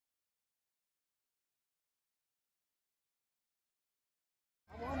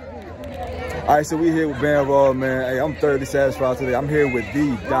All right, so we here with BandRaw, man. Hey, I'm thoroughly satisfied today. I'm here with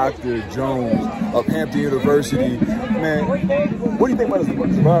the Dr. Jones of Hampton University. Man, what do you think about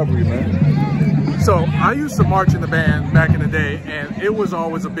this rivalry, man? So I used to march in the band back in the day, and it was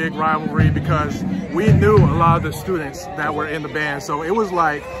always a big rivalry because we knew a lot of the students that were in the band. So it was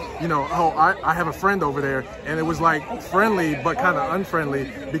like, you know, oh, I have a friend over there, and it was like friendly but kind of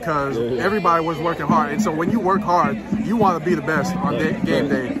unfriendly because everybody was working hard. And so when you work hard, you want to be the best on game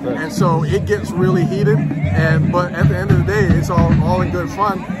day. And so it gets really heated, but at the end of the day, it's all in good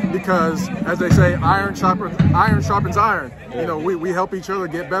fun because, as they say, iron sharpens iron. You know, we help each other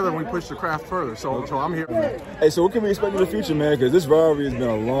get better and we push the craft further. So I'm here. Hey, so what can we expect in the future, man? Because this rivalry has been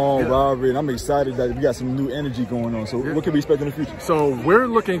a long rivalry, and I'm excited that we got some new energy going on. So what can we expect in the future? So we're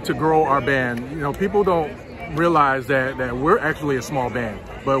looking to grow our band. You know, people don't realize that we're actually a small band,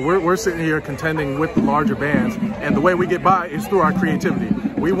 but we're sitting here contending with the larger bands, and the way we get by is through our creativity.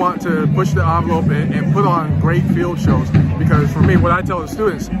 We want to push the envelope and put on great field shows, because for me, what I tell the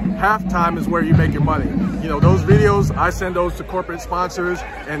students, halftime is where you make your money. You know, those videos, I send those to corporate sponsors,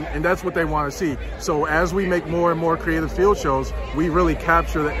 and that's what they want to see. So as we make more and more creative field shows, we really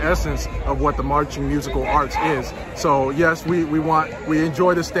capture the essence of what the marching musical arts is. So yes, we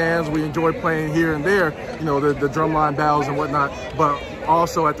enjoy the stands, we enjoy playing here and there, you know, the drumline battles and whatnot, but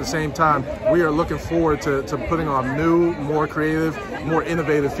also at the same time, we are looking forward to putting on new, more creative, more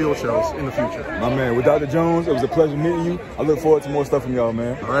innovative field shows in the future. My man, with Dr. Jones, it was a pleasure meeting you. I look forward to more stuff from y'all,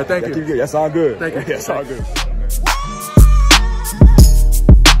 man. All right, thank you. Keep good. That's all good. Thank you. That's all good.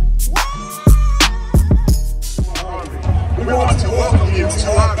 We want to welcome you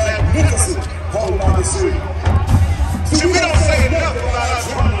to our magnificent home on the city. See, we don't say enough about our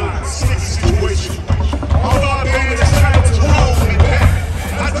drumline situation. All our band is trying to roll and back.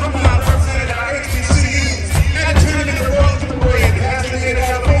 Our drumline represented our HBCUs and turned in the world to the parade that has been in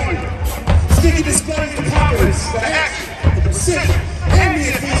California. Sticky displays the confidence, the action, the precision, and the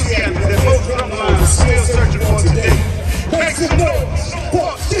enthusiasm that both drumlines are still searching for today. Make some noise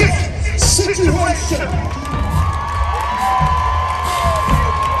for this situation.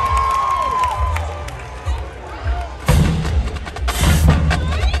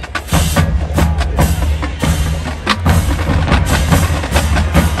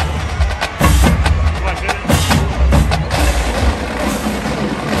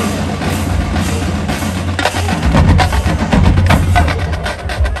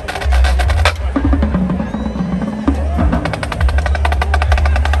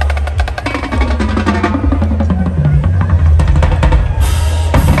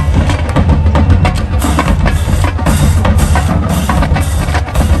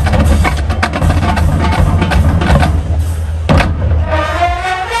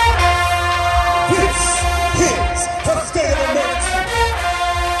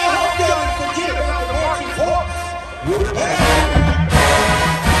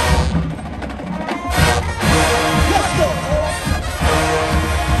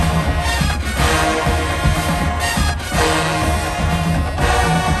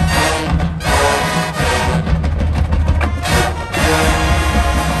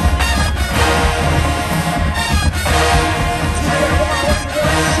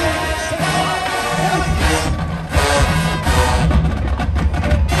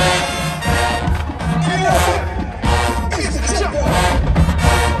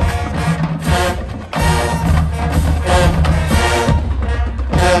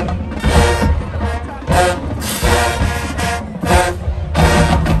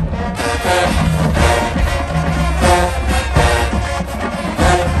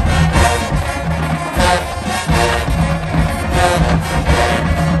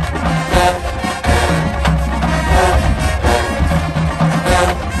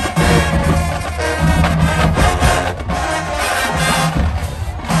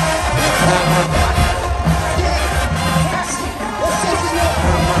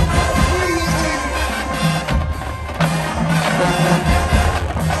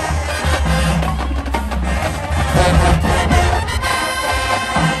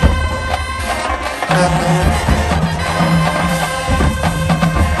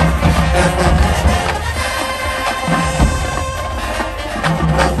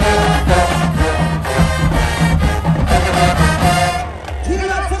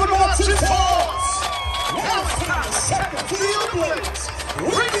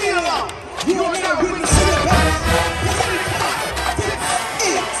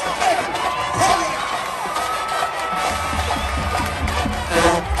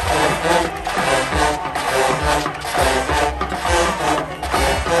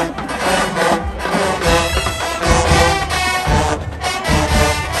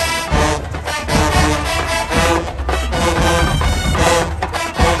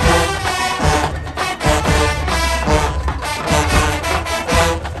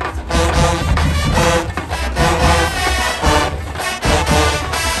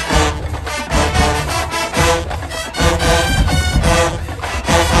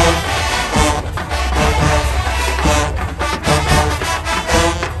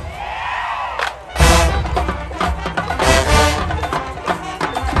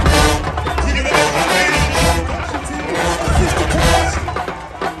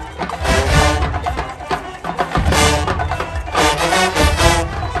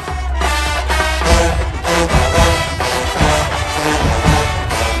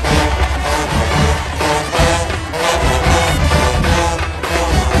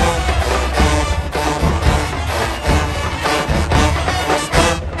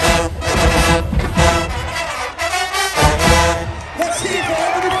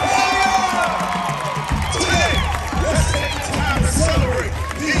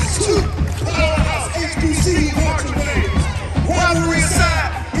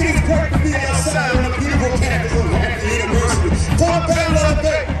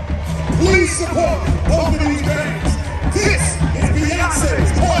 support both of these bands. This is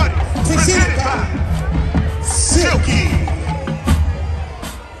Beyonce's Party, presented by Silky.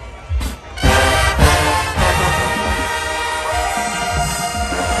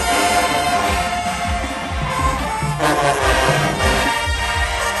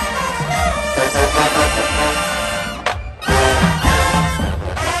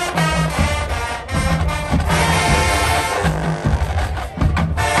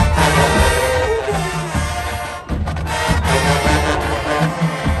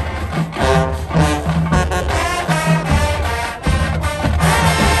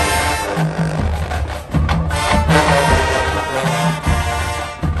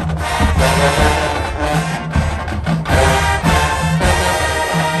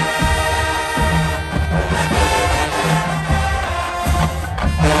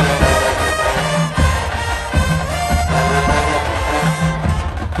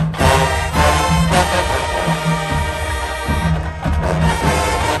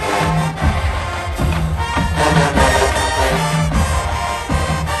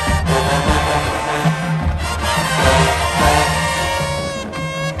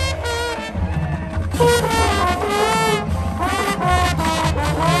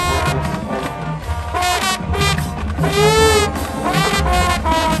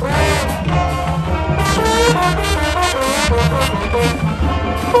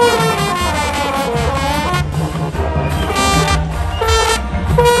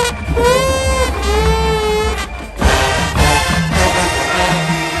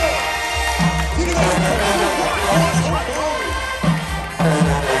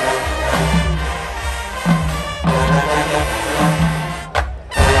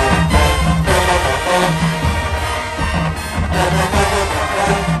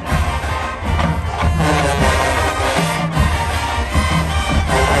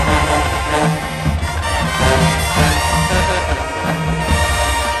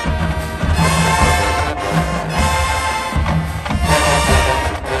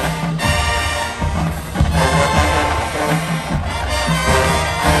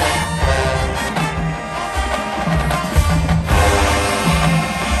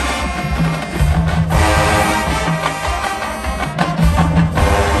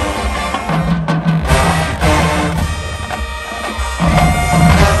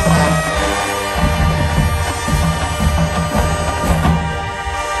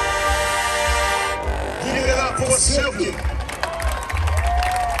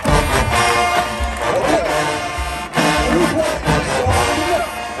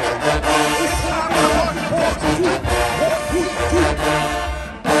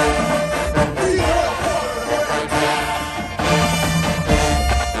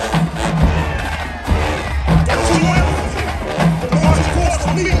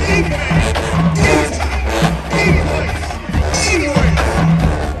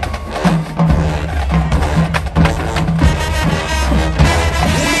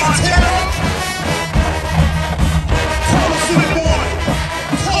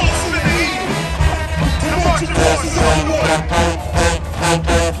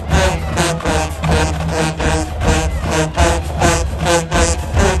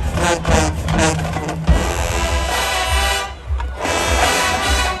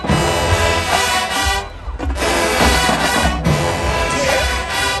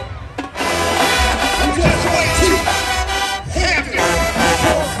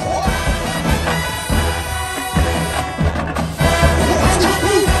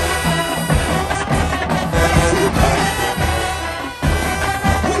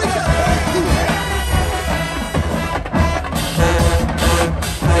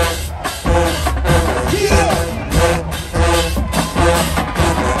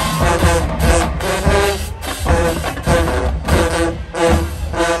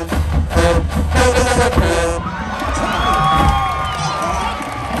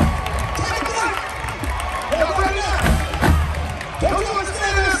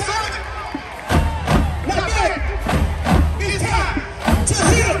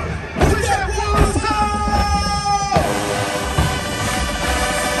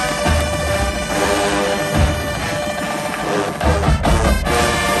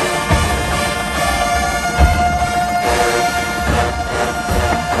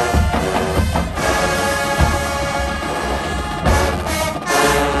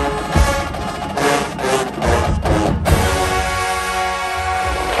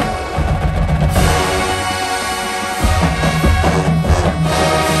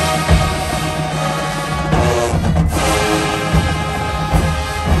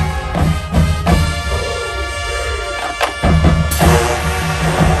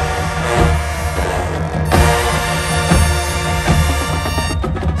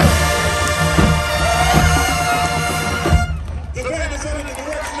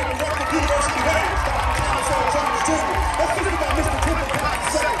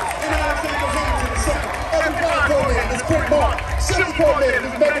 Shimmer coordinator,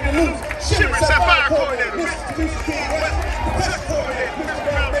 Mr. Megan DeLuce. Shimmer, Sapphire coordinator, Mr. King West. Press coordinator,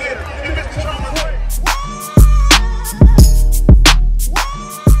 Mr.